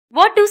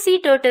What do sea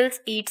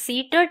turtles eat?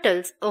 Sea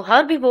turtles are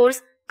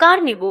herbivores,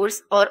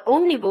 carnivores, or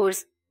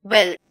omnivores?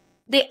 Well,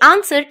 the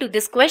answer to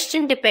this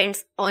question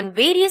depends on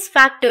various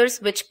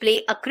factors which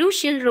play a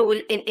crucial role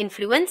in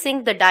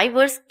influencing the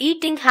diverse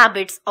eating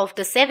habits of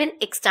the 7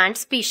 extant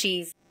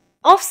species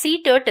of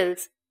sea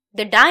turtles.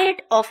 The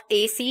diet of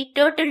a sea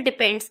turtle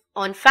depends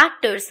on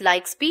factors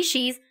like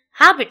species,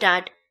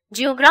 habitat,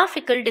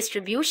 geographical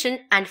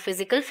distribution, and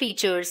physical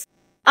features.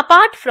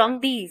 Apart from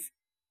these,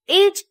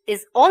 age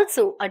is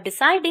also a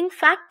deciding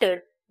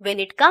factor when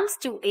it comes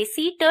to a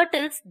sea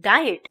turtle's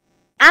diet.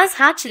 As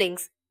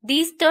hatchlings,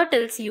 these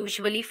turtles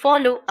usually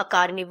follow a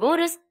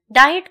carnivorous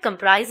diet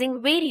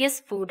comprising various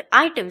food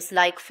items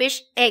like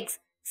fish, eggs,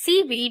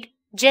 seaweed,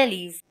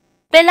 jellies,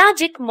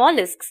 pelagic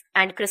mollusks,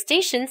 and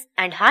crustaceans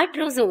and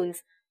hydrozoans,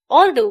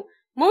 although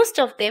most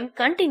of them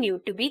continue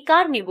to be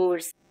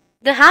carnivores.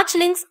 The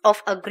hatchlings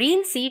of a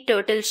green sea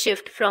turtle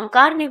shift from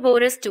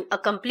carnivorous to a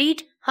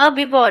complete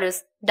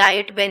herbivorous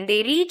diet when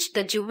they reach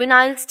the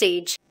juvenile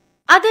stage.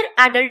 Other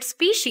adult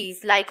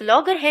species like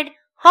loggerhead,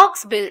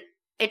 hawksbill,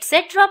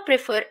 etc.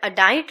 prefer a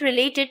diet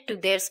related to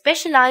their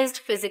specialized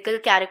physical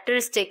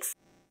characteristics.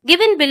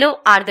 Given below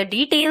are the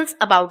details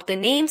about the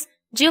names,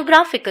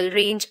 geographical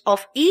range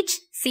of each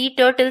sea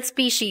turtle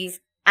species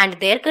and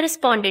their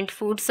correspondent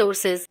food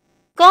sources.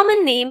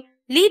 Common name,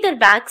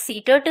 leatherback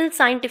sea turtle.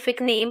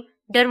 Scientific name,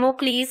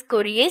 Dermocles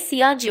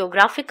coriacea.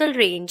 Geographical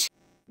range.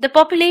 The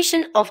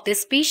population of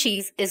this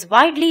species is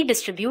widely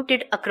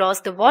distributed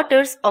across the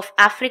waters of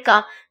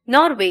Africa,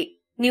 Norway,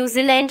 New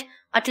Zealand,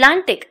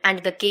 Atlantic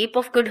and the Cape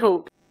of Good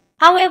Hope.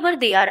 However,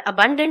 they are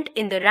abundant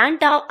in the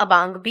Rantau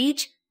Abang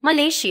Beach,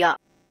 Malaysia.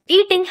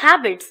 Eating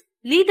habits.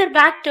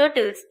 Leatherback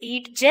turtles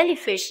eat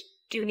jellyfish,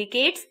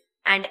 tunicates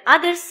and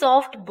other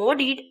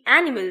soft-bodied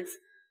animals.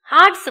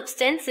 Hard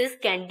substances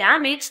can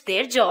damage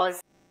their jaws.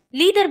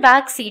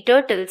 Leatherback sea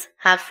turtles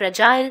have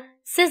fragile,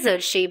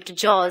 scissor-shaped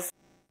jaws.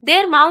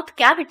 Their mouth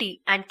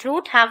cavity and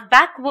throat have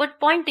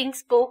backward-pointing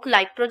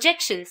spoke-like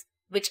projections,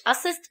 which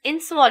assist in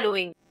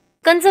swallowing.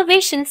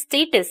 Conservation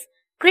status.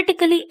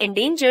 Critically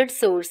endangered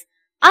source.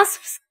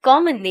 Usp's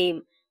common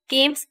name.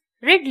 Kames,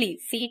 ridley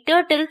sea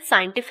turtle.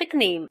 Scientific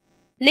name,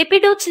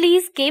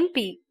 Lepidopteris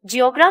kempi.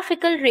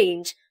 Geographical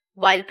range.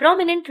 While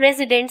prominent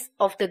residents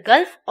of the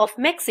Gulf of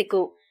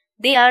Mexico,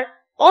 they are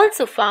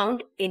also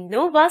found in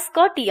Nova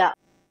Scotia.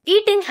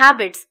 Eating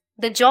habits.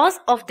 The jaws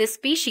of this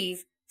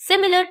species,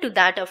 similar to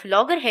that of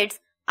loggerheads,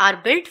 are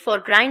built for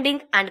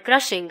grinding and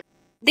crushing.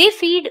 They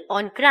feed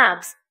on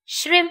crabs,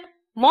 shrimp,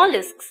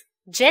 mollusks,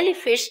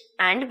 jellyfish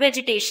and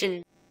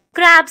vegetation.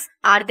 Crabs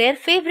are their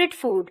favorite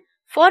food,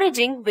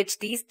 foraging which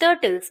these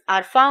turtles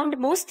are found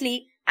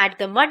mostly at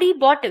the muddy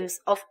bottoms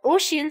of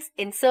oceans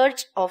in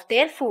search of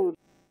their food.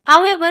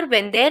 However,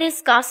 when there is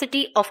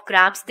scarcity of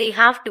crabs, they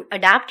have to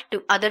adapt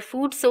to other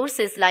food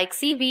sources like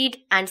seaweed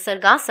and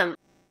sargassum.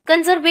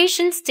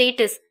 Conservation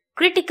status.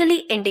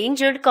 Critically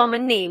endangered.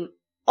 Common name,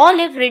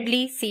 olive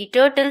ridley sea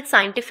turtle.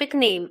 Scientific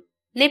name,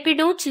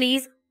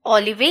 Lepidopteris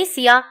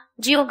olivacea.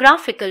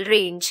 Geographical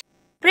range.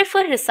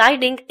 Prefer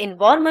residing in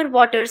warmer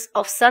waters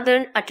of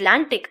southern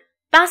Atlantic,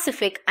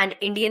 Pacific and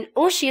Indian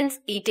Oceans.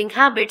 Eating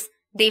habits.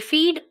 They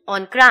feed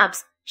on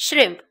crabs,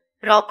 shrimp,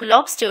 rock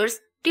lobsters,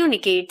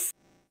 tunicates,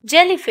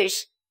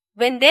 jellyfish.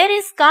 When there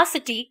is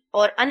scarcity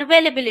or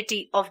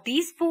unavailability of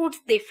these foods,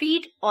 they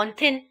feed on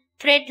thin,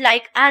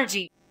 thread-like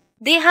algae.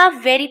 They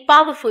have very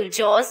powerful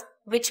jaws,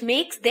 which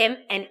makes them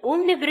an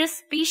omnivorous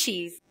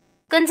species.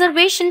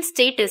 Conservation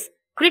status.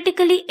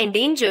 Critically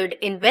endangered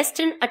in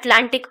western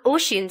Atlantic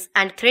oceans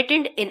and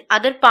threatened in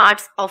other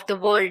parts of the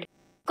world.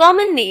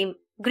 Common name,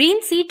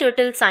 green sea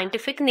turtle.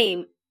 Scientific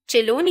name,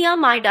 Chelonia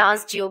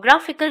midas.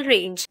 Geographical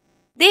range.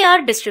 They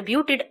are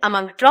distributed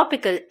among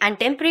tropical and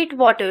temperate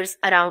waters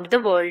around the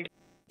world.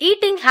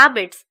 Eating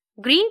habits.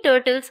 Green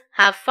turtles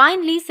have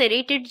finely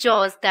serrated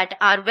jaws that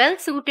are well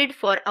suited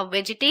for a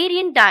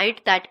vegetarian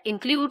diet that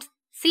includes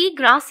sea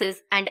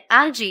grasses and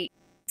algae.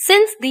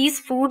 Since these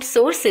food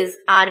sources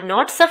are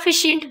not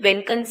sufficient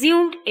when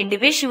consumed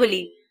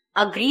individually,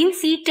 a green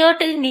sea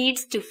turtle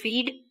needs to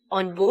feed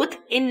on both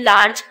in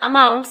large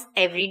amounts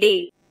every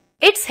day.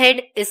 Its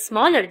head is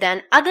smaller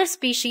than other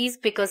species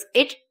because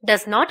it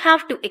does not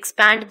have to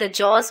expand the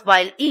jaws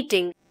while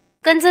eating.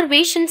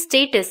 Conservation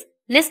status.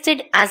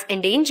 Listed as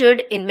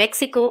endangered in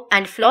Mexico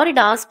and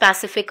Florida's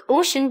Pacific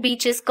Ocean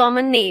beaches.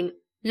 Common name,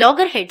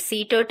 loggerhead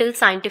sea turtle.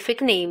 Scientific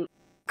name,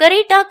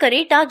 Caretta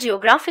caretta.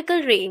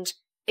 Geographical range.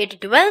 It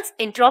dwells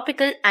in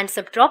tropical and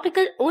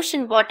subtropical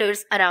ocean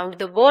waters around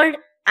the world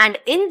and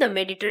in the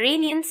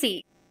Mediterranean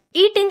Sea.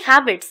 Eating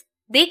habits.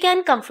 They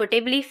can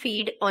comfortably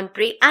feed on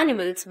prey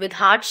animals with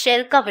hard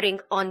shell covering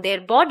on their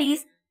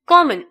bodies,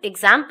 common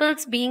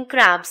examples being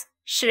crabs,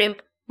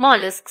 shrimp,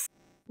 mollusks,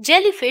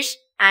 jellyfish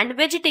and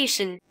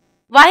vegetation.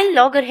 While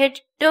loggerhead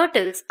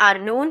turtles are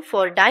known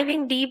for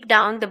diving deep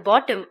down the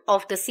bottom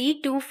of the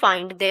sea to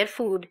find their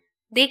food,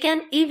 they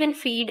can even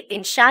feed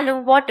in shallow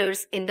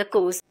waters in the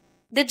coast.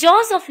 The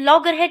jaws of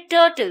loggerhead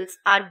turtles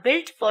are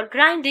built for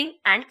grinding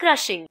and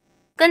crushing.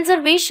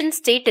 Conservation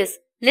status.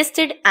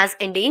 Listed as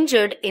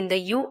endangered in the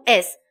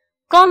U.S.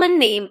 Common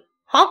name,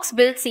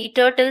 hawksbill sea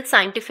turtle.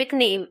 Scientific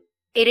name,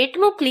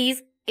 Eretmocles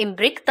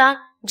imbricta.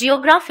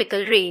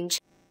 Geographical range,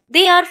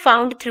 they are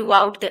found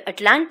throughout the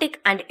Atlantic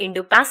and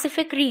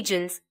Indo-Pacific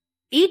regions.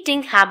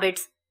 Eating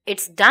habits,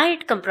 its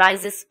diet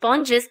comprises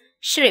sponges,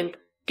 shrimp,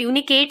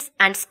 tunicates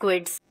and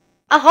squids.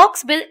 A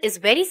hawksbill is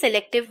very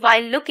selective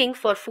while looking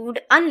for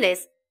food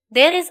unless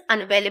there is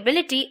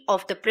unavailability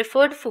of the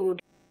preferred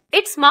food.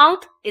 Its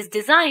mouth is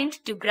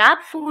designed to grab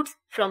foods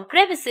from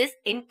crevices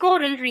in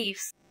coral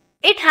reefs.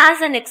 It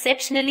has an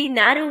exceptionally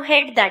narrow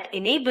head that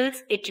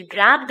enables it to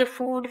grab the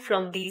food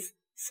from these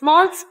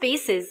small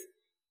spaces.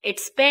 It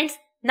spends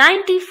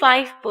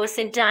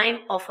 95% time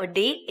of a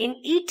day in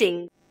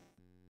eating.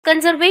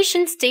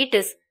 Conservation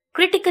status,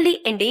 critically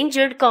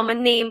endangered.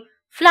 Common name,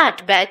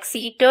 flatback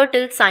sea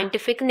turtle.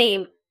 Scientific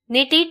name,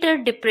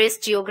 Natator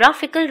depressed.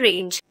 Geographical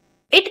range,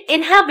 it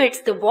inhabits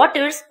the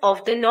waters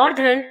of the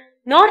northern,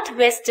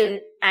 northwestern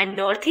and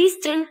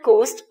northeastern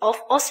coast of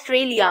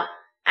Australia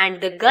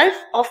and the Gulf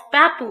of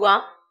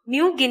Papua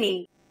New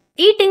Guinea.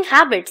 Eating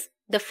habits,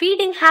 the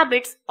feeding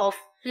habits of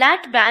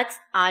flatbacks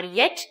are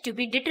yet to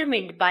be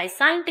determined by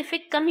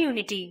scientific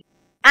community,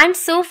 and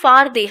so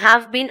far they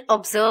have been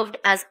observed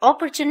as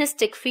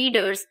opportunistic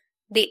feeders.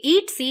 They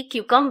eat sea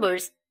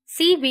cucumbers,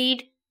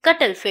 seaweed,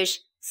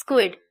 cuttlefish,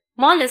 squid,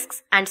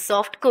 mollusks and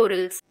soft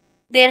corals.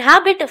 Their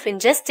habit of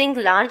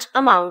ingesting large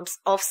amounts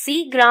of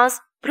sea grass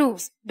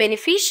proves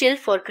beneficial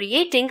for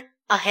creating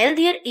a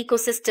healthier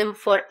ecosystem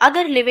for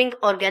other living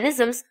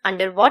organisms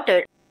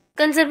underwater.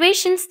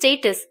 Conservation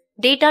status,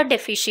 data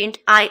deficient,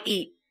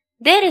 i.e.,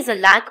 there is a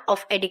lack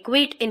of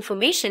adequate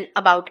information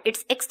about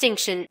its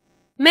extinction.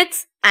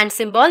 Myths and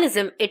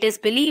symbolism, it is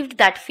believed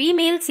that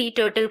female sea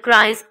turtle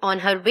cries on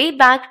her way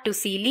back to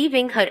sea,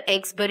 leaving her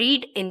eggs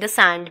buried in the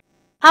sand.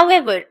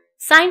 However,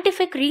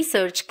 scientific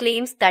research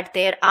claims that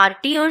there are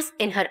tears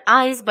in her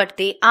eyes, but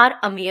they are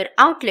a mere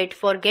outlet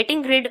for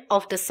getting rid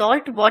of the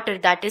salt water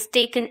that is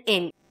taken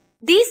in.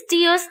 These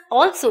tears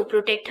also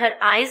protect her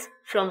eyes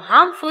from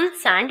harmful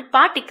sand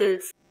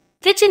particles.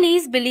 The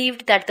Chinese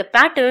believed that the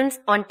patterns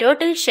on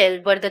turtle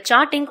shell were the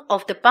charting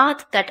of the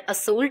path that a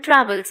soul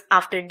travels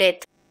after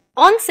death.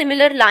 On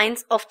similar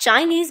lines of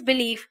Chinese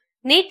belief,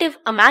 Native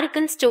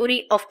American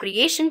story of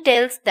creation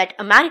tells that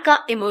America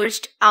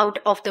emerged out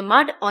of the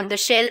mud on the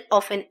shell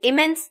of an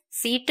immense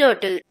sea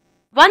turtle.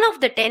 One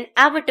of the 10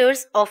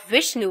 avatars of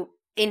Vishnu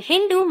in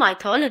Hindu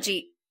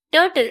mythology,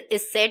 turtle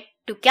is said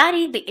to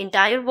carry the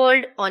entire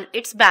world on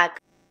its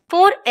back.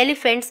 4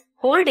 elephants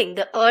holding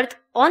the earth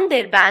on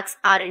their backs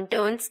are in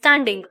turn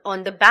standing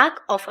on the back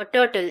of a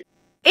turtle.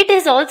 It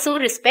is also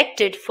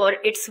respected for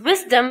its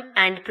wisdom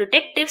and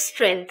protective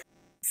strength.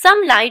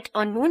 Some light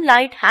on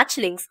moonlight,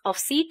 hatchlings of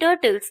sea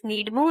turtles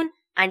need moon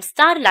and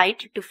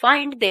starlight to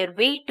find their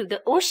way to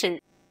the ocean.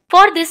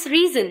 For this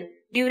reason,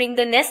 during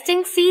the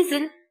nesting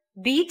season,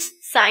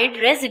 beach-side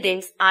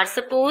residents are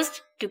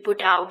supposed to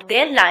put out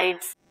their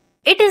lights.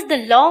 It is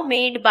the law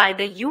made by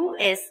the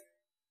U.S.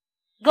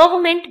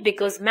 government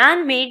because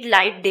man-made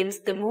light dims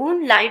the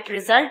moonlight,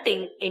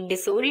 resulting in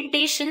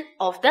disorientation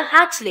of the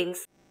hatchlings.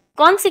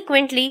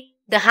 Consequently,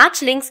 the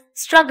hatchlings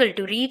struggle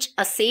to reach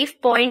a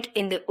safe point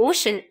in the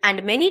ocean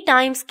and many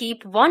times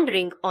keep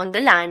wandering on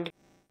the land.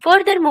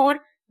 Furthermore,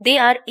 they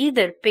are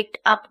either picked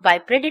up by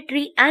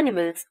predatory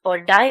animals or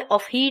die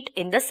of heat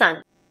in the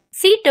sun.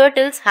 Sea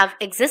turtles have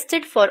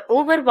existed for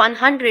over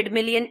 100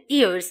 million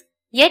years,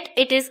 yet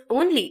it is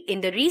only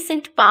in the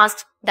recent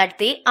past that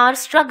they are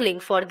struggling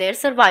for their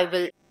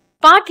survival,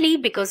 partly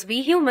because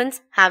we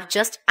humans have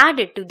just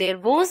added to their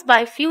woes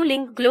by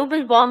fueling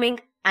global warming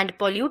and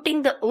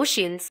polluting the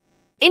oceans.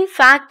 In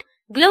fact,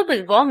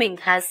 global warming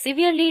has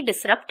severely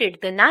disrupted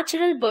the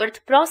natural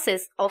birth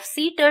process of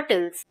sea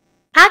turtles.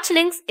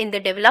 Hatchlings in the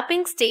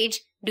developing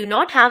stage do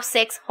not have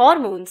sex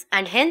hormones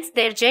and hence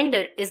their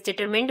gender is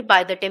determined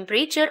by the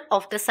temperature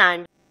of the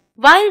sand.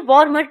 While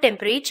warmer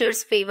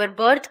temperatures favor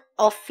birth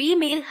of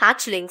female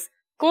hatchlings,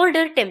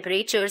 colder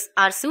temperatures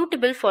are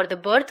suitable for the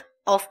birth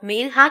of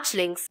male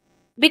hatchlings.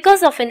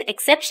 Because of an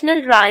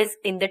exceptional rise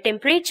in the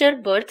temperature,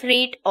 birth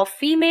rate of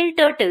female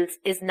turtles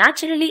is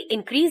naturally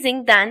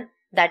increasing than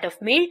that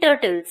of male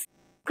turtles,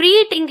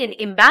 creating an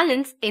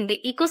imbalance in the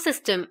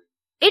ecosystem.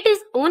 It is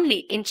only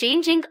in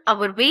changing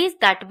our ways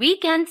that we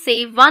can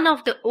save one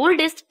of the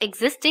oldest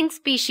existing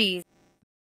species.